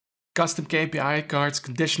custom KPI cards,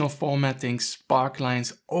 conditional formatting,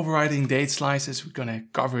 sparklines, overriding date slices. We're gonna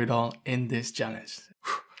cover it all in this challenge.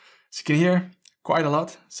 As you can hear, quite a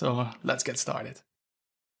lot, so let's get started.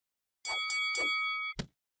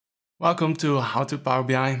 Welcome to How to Power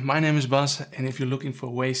BI. My name is Bas, and if you're looking for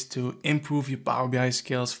ways to improve your Power BI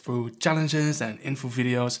skills through challenges and info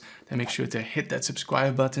videos, then make sure to hit that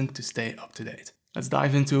subscribe button to stay up to date. Let's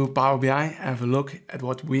dive into Power BI and have a look at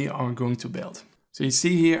what we are going to build. So you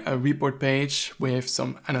see here a report page with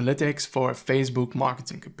some analytics for a Facebook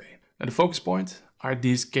marketing campaign. Now the focus point are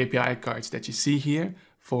these KPI cards that you see here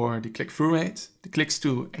for the click-through rate, the clicks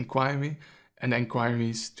to enquiry, and the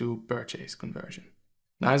enquiries to purchase conversion.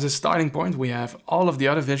 Now as a starting point, we have all of the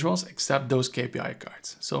other visuals except those KPI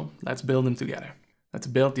cards. So let's build them together. Let's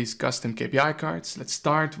build these custom KPI cards. Let's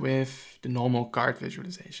start with the normal card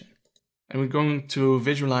visualization. And we're going to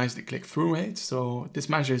visualize the click-through rate. So this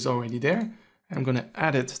measure is already there. I'm going to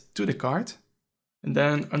add it to the card. And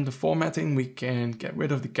then under formatting, we can get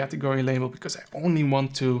rid of the category label because I only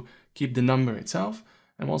want to keep the number itself.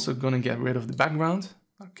 I'm also going to get rid of the background.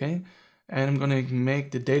 Okay. And I'm going to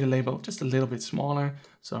make the data label just a little bit smaller.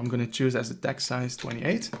 So I'm going to choose as a text size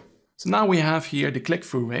 28. So now we have here the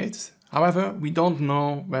click-through rate. However, we don't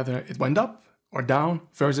know whether it went up or down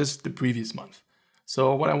versus the previous month.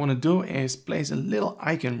 So what I want to do is place a little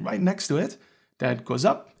icon right next to it that goes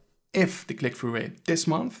up if the click-through rate this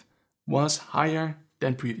month was higher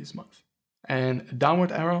than previous month, and a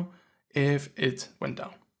downward arrow if it went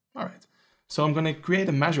down. All right. So I'm going to create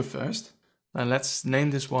a measure first. Now let's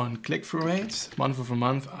name this one click-through rate,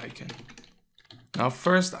 month-over-month icon. Now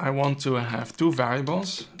first I want to have two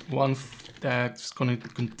variables, one that's going to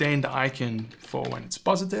contain the icon for when it's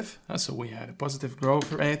positive, so we had a positive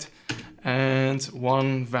growth rate, and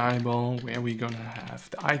one variable where we're going to have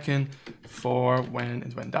the icon for when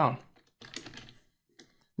it went down.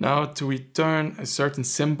 Now to return a certain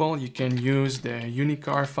symbol, you can use the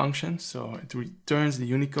unichar function, so it returns the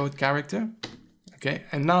Unicode character. Okay,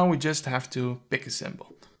 and now we just have to pick a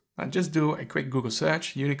symbol. Now just do a quick Google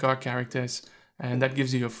search, unichar characters, and that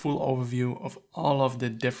gives you a full overview of all of the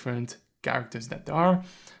different characters that there are.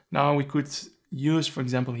 Now we could use, for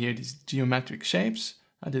example, here these geometric shapes.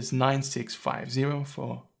 This 9650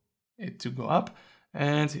 for it to go up,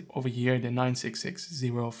 and over here the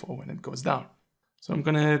 9660 for when it goes down. So I'm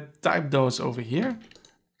gonna type those over here.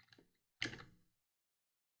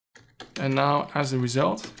 And now as a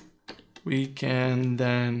result, we can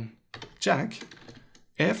then check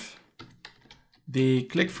if the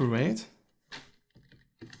click-through rate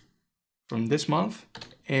from this month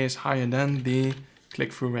is higher than the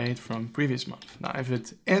click-through rate from previous month. Now, if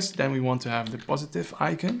it is, then we want to have the positive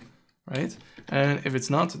icon, right? And if it's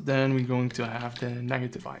not, then we're going to have the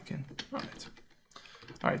negative icon, right?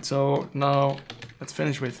 All right, so now let's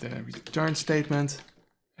finish with the return statement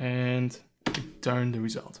and return the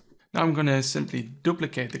result. Now I'm gonna simply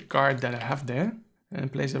duplicate the card that I have there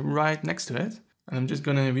and place it right next to it. And I'm just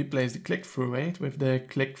gonna replace the click-through rate with the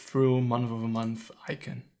click-through month-over-month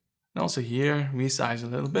icon. And also here, resize a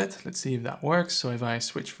little bit. Let's see if that works. So if I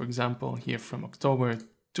switch, for example, here from October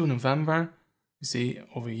to November, you see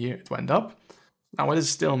over here it went up. Now what is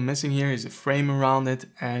still missing here is a frame around it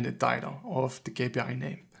and a title of the KPI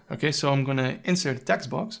name. Okay, so I'm gonna insert a text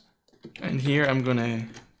box. And here I'm gonna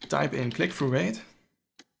type in click-through rate.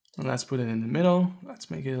 And let's put it in the middle. Let's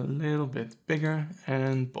make it a little bit bigger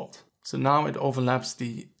and bold. So now it overlaps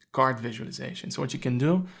the card visualization. So what you can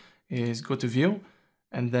do is go to View,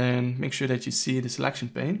 and then make sure that you see the selection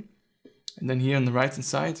pane. And then here on the right hand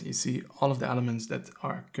side, you see all of the elements that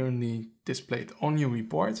are currently displayed on your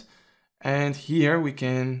report. And here we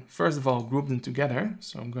can, first of all, group them together.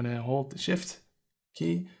 So I'm going to hold the Shift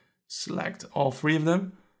key, select all three of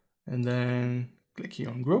them, and then click here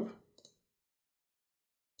on Group.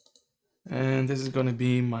 And this is going to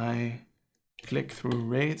be my click-through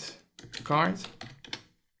rate card.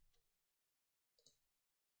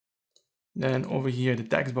 Then over here, the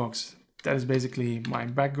text box, that is basically my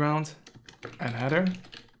background and header.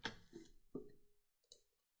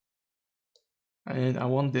 And I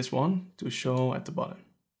want this one to show at the bottom.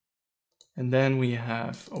 And then we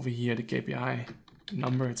have over here the KPI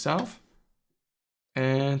number itself.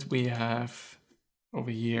 And we have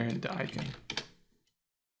over here the icon.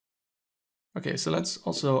 Okay, so let's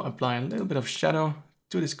also apply a little bit of shadow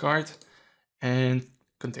to this card and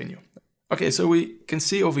continue. Okay, so we can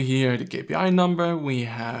see over here the KPI number, we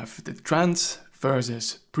have the trend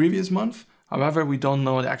versus previous month. However, we don't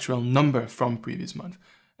know the actual number from previous month.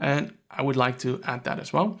 And I would like to add that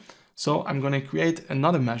as well. So I'm going to create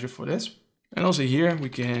another measure for this. And also here we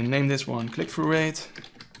can name this one click-through rate,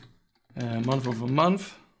 month over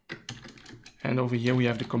month. And over here we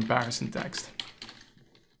have the comparison text.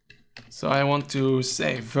 So I want to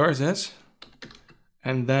say versus,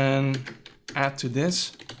 and then add to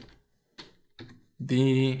this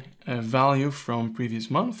the value from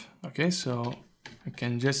previous month. Okay, so I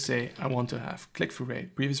can just say I want to have click-through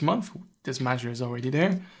rate previous month. This measure is already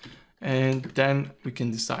there. And then we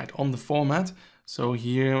can decide on the format. So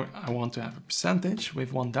here I want to have a percentage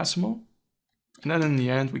with 1 decimal. And then in the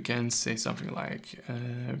end, we can say something like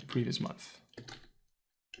previous month.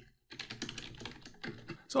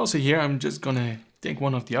 So also here, I'm just gonna take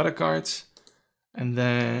one of the other cards and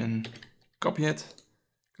then copy it,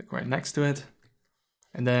 click right next to it,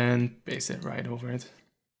 and then paste it right over it.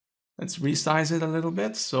 Let's resize it a little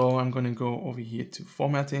bit. So I'm gonna go over here to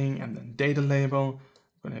formatting and then data label.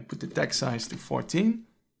 I'm gonna put the text size to 14.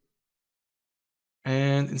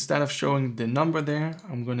 And instead of showing the number there,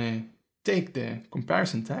 I'm gonna take the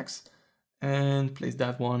comparison text and place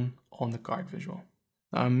that one on the card visual.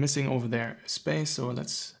 Now I'm missing over there a space, so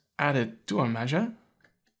let's add it to our measure.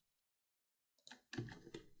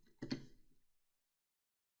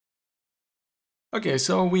 Okay,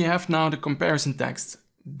 so we have now the comparison text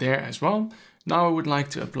there as well. Now I would like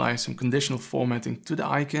to apply some conditional formatting to the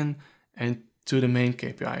icon and to the main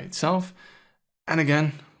KPI itself. And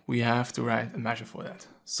again, we have to write a measure for that.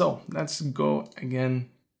 So let's go again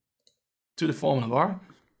to the formula bar.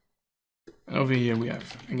 And over here we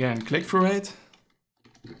have, again, click-through rate.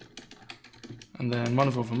 And then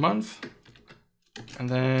month over month. And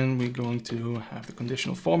then we're going to have the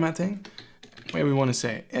conditional formatting, where we want to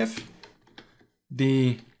say if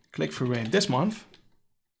the click-through rate this month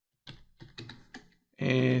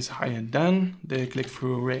is higher than the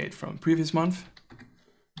click-through rate from previous month,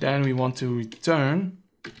 then we want to return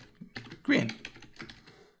green.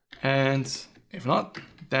 And if not,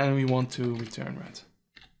 then we want to return red.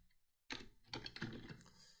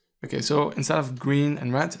 Okay, so instead of green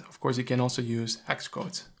and red, of course, you can also use hex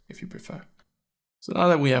codes if you prefer. So now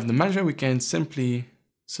that we have the measure, we can simply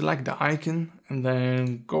select the icon and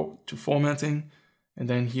then go to formatting. And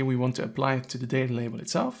then here we want to apply it to the data label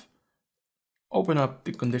itself. Open up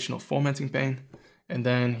the conditional formatting pane. And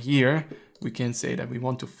then here we can say that we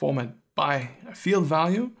want to format by a field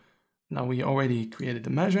value. Now we already created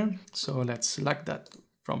the measure. So let's select that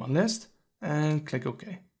from a list and click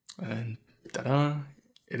OK. And ta-da!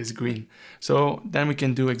 It is green. So then we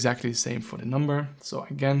can do exactly the same for the number. So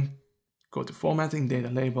again, go to formatting, data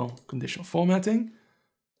label, conditional formatting,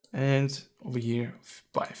 and over here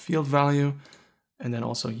by field value. And then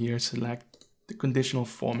also here select the conditional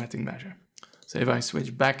formatting measure. So if I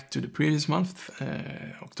switch back to the previous month,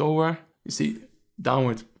 October, you see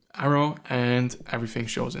downward arrow and everything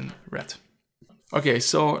shows in red. Okay,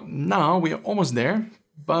 so now we are almost there.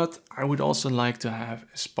 But I would also like to have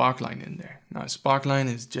a sparkline in there. Now, a sparkline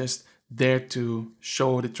is just there to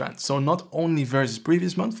show the trend. So not only versus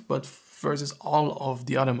previous month, but versus all of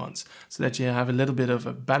the other months, so that you have a little bit of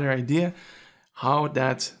a better idea how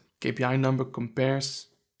that KPI number compares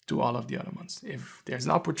to all of the other months, if there's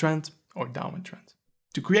an upward trend or downward trend.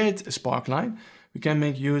 To create a sparkline, we can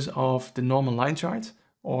make use of the normal line chart,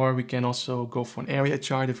 or we can also go for an area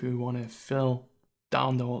chart if we want to fill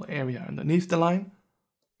down the whole area underneath the line.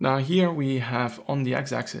 Now here we have on the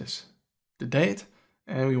x-axis the date,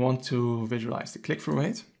 and we want to visualize the click-through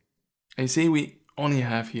rate. And you see we only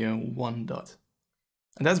have here one dot.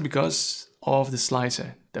 And that's because of the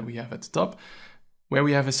slicer that we have at the top, where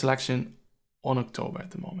we have a selection on October at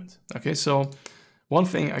the moment. Okay, so one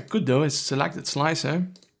thing I could do is select that slicer,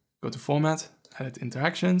 go to Format, Edit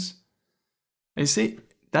Interactions, and you see,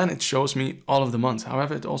 then it shows me all of the months.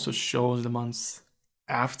 However, it also shows the months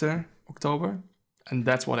after October. And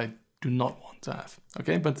that's what I do not want to have.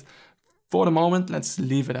 Okay, but for the moment, let's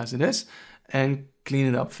leave it as it is and clean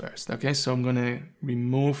it up first. Okay, so I'm gonna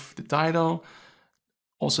remove the title,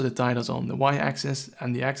 also the titles on the y-axis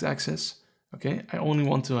and the x-axis. Okay, I only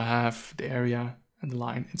want to have the area and the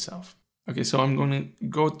line itself. Okay, so I'm gonna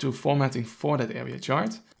go to formatting for that area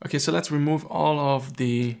chart. Okay, so let's remove all of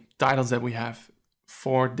the titles that we have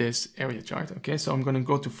for this area chart. Okay, so I'm gonna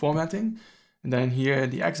go to formatting. And then here,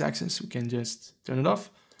 the x-axis, we can just turn it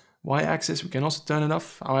off. Y-axis, we can also turn it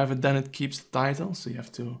off. However, then it keeps the title. So you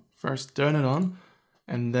have to first turn it on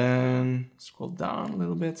and then scroll down a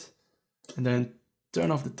little bit and then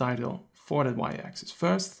turn off the title for the y-axis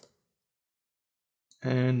first.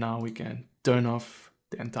 And now we can turn off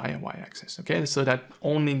the entire y-axis. Okay, so that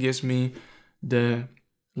only gives me the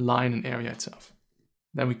line and area itself.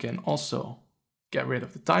 Then we can also get rid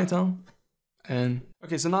of the title. And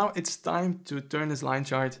okay, so now it's time to turn this line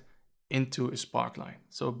chart into a sparkline.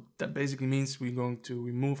 So that basically means we're going to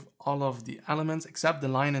remove all of the elements except the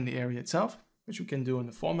line and the area itself. which we can do in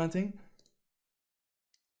the formatting.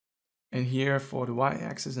 And here for the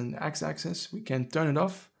y-axis and the x-axis, we can turn it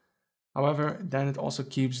off. However, then it also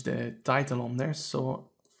keeps the title on there. So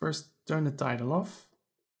first turn the title off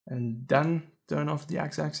and then turn off the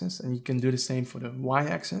x-axis. And you can do the same for the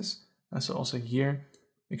y-axis. And so also here,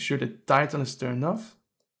 make sure the title is turned off.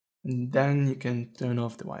 And then you can turn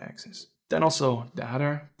off the y-axis. Then also the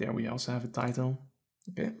header, there we also have a title.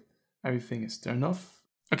 Okay, everything is turned off.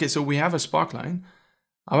 Okay, so we have a sparkline.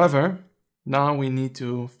 However, now we need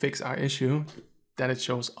to fix our issue that it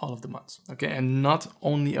shows all of the months, okay, and not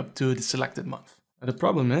only up to the selected month. Now, the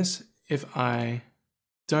problem is if I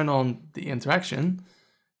turn on the interaction,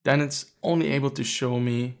 then it's only able to show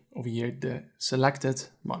me over here the selected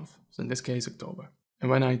month. So in this case, October. And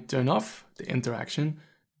when I turn off the interaction,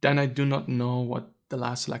 then I do not know what the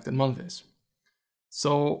last selected month is.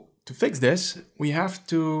 So to fix this, we have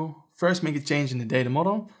to first make a change in the data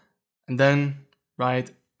model and then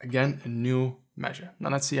write again a new measure. Now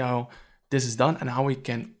let's see how this is done and how we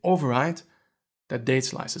can override that date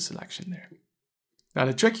slicer selection there. Now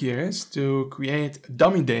the trick here is to create a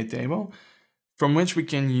dummy date table from which we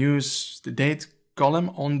can use the date column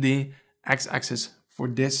on the x-axis for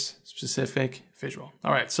this specific visual.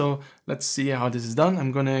 All right, so let's see how this is done.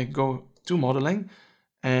 I'm gonna go to modeling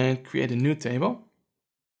and create a new table.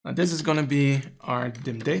 Now this is gonna be our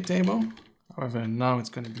dim date table. However, now it's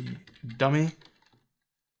gonna be a dummy.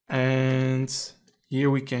 And here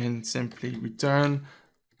we can simply return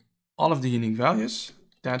all of the unique values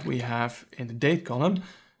that we have in the date column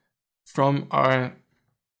from our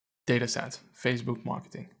data set, Facebook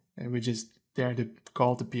marketing, which is there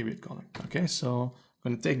called the period column. Okay, so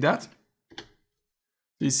I'm going to take that.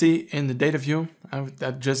 You see in the data view,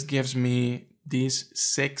 that just gives me these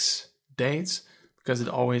 6 dates because it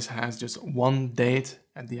always has just one date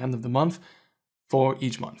at the end of the month for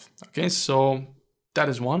each month. Okay, so that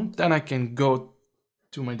is one. Then I can go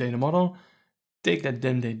to my data model, take that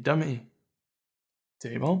dim date dummy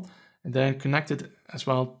table, and then connect it as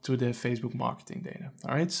well to the Facebook marketing data.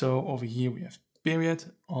 All right, so over here we have period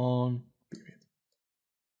on period.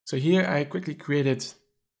 So here I quickly created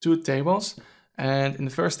 2 tables, and in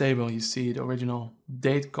the first table you see the original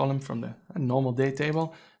date column from the normal date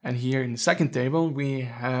table, and here in the second table we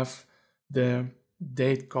have the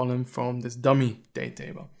date column from this dummy date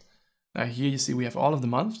table. Now here you see we have all of the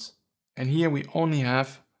months, and here we only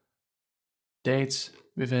have dates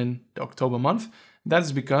within the October month. That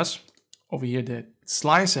is because over here the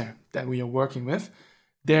slicer that we are working with,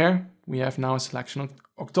 there we have now a selection of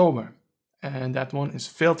October, and that one is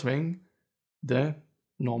filtering the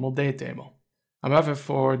normal date table. However,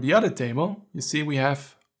 for the other table, you see we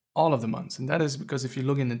have all of the months, and that is because if you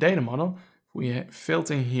look in the data model, we are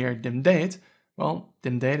filtering here dim date. Well,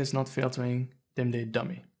 dim date is not filtering dim date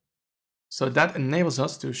dummy. So that enables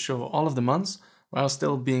us to show all of the months while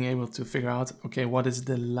still being able to figure out, okay, what is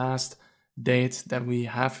the last date that we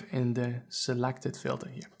have in the selected filter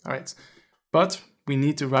here. All right, but we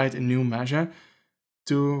need to write a new measure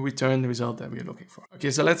to return the result that we're looking for.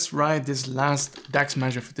 Okay, so let's write this last DAX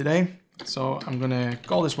measure for today. So I'm gonna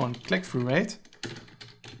call this one click-through rate.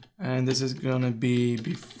 And this is gonna be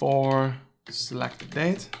before selected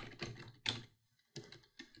date.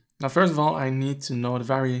 Now, first of all, I need to know the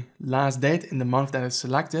very last date in the month that is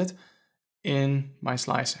selected in my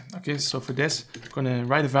slicer. Okay, so for this, I'm gonna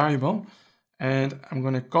write a variable and I'm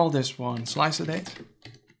gonna call this one slicer date.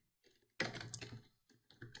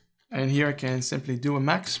 And here I can simply do a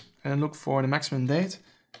max and look for the maximum date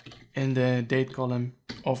in the date column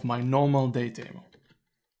of my normal date table.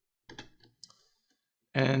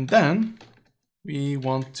 And then we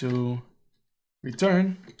want to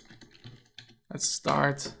return. Let's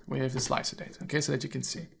start with the slicer date, okay, so that you can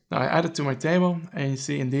see. Now I add it to my table and you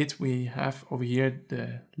see indeed we have over here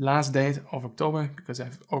the last date of October because I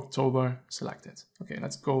have October selected. Okay,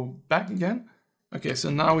 let's go back again. Okay, so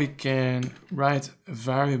now we can write a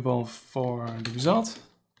variable for the result.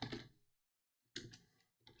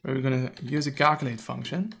 Where we're gonna use a calculate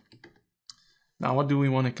function. Now what do we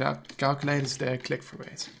want to calculate is the click-through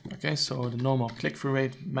rate. Okay, so the normal click-through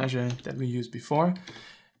rate measure that we used before.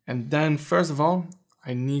 And then first of all,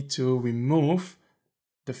 I need to remove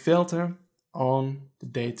the filter on the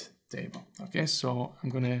date table. Okay, so I'm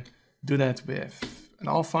gonna do that with an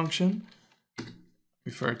all function,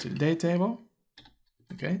 refer to the date table.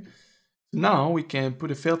 Okay, now we can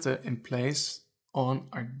put a filter in place on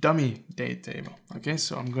our dummy date table. Okay,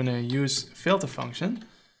 so I'm gonna use a filter function,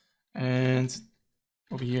 and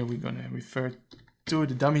over here we're gonna refer to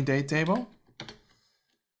the dummy date table,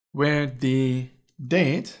 where the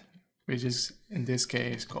date, which is in this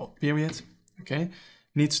case called period, okay,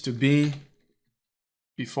 needs to be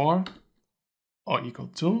before or equal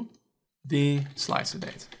to the slicer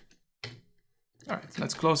date. All right,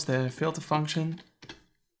 let's close the filter function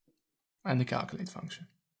and the calculate function.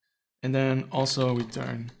 And then also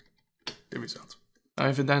return the result. Now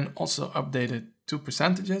if I then also update it to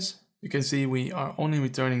percentages, you can see we are only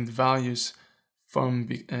returning the values from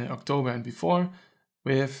October and before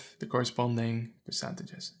with the corresponding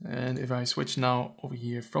percentages. And if I switch now over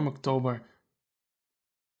here from October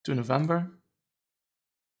to November,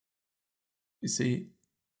 you see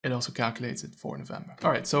it also calculates it for November.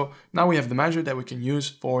 All right, so now we have the measure that we can use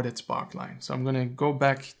for that sparkline. So I'm gonna go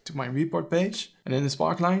back to my report page, and in the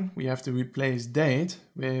sparkline, we have to replace date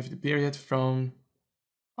with the period from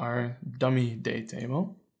our dummy date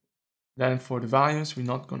table. Then for the values,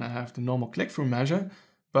 we're not gonna have the normal click-through measure,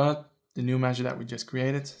 but the new measure that we just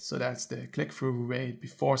created. So that's the click-through rate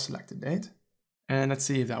before selected date. And let's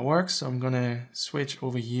see if that works. So I'm gonna switch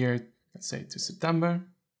over here, let's say to September.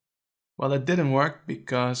 Well, it didn't work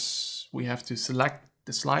because we have to select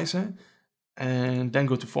the slicer and then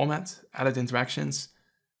go to format, edit interactions,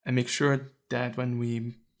 and make sure that when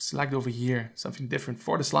we select over here something different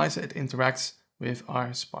for the slicer, it interacts with our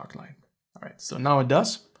sparkline. All right, so now it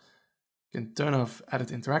does. You can turn off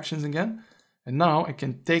edit interactions again. And now I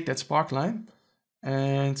can take that sparkline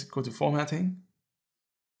and go to formatting,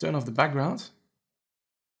 turn off the background,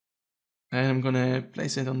 and I'm gonna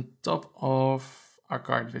place it on top of our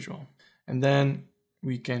card visual. And then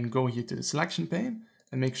we can go here to the selection pane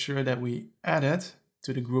and make sure that we add it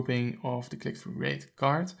to the grouping of the click-through rate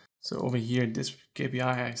card. So over here, this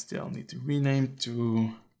KPI I still need to rename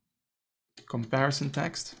to comparison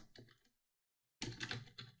text.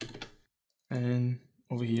 And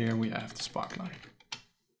over here we have the sparkline.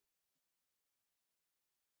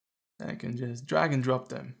 I can just drag and drop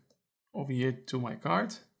them over here to my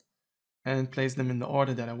card and place them in the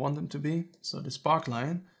order that I want them to be. So the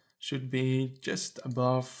sparkline should be just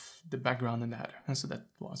above the background and the header. And so that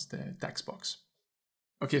was the text box.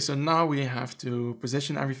 Okay, so now we have to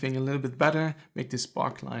position everything a little bit better, make the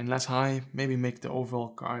sparkline less high, maybe make the overall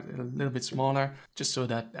card a little bit smaller, just so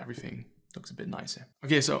that everything looks a bit nicer.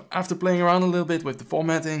 Okay, so after playing around a little bit with the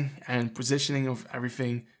formatting and positioning of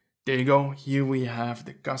everything, there you go. Here we have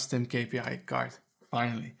the custom KPI card,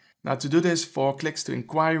 finally. Now to do this for clicks to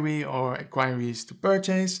inquiry or inquiries to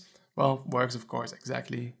purchase, well, works of course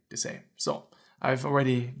exactly the same. So I've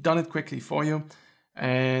already done it quickly for you,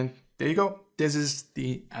 and there you go. This is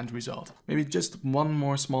the end result. Maybe just one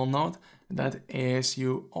more small note, and that is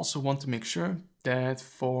you also want to make sure that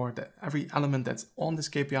for every element that's on this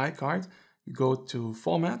KPI card, you go to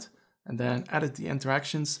format and then edit the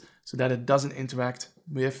interactions so that it doesn't interact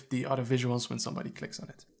with the other visuals when somebody clicks on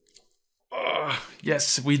it.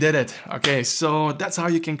 Yes, we did it. Okay, so that's how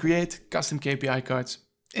you can create custom KPI cards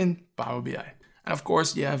in Power BI. And of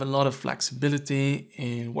course, you have a lot of flexibility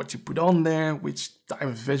in what you put on there, which type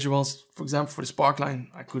of visuals. For example, for the sparkline,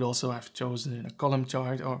 I could also have chosen a column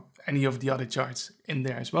chart or any of the other charts in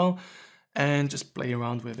there as well, and just play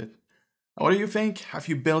around with it. Now, what do you think? Have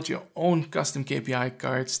you built your own custom KPI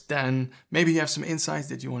cards? Then maybe you have some insights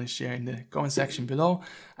that you want to share in the comment section below.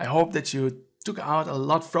 I hope that you took out a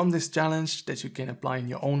lot from this challenge that you can apply in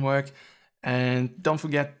your own work. And don't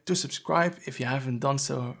forget to subscribe if you haven't done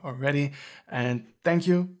so already. And thank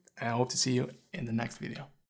you. And I hope to see you in the next video.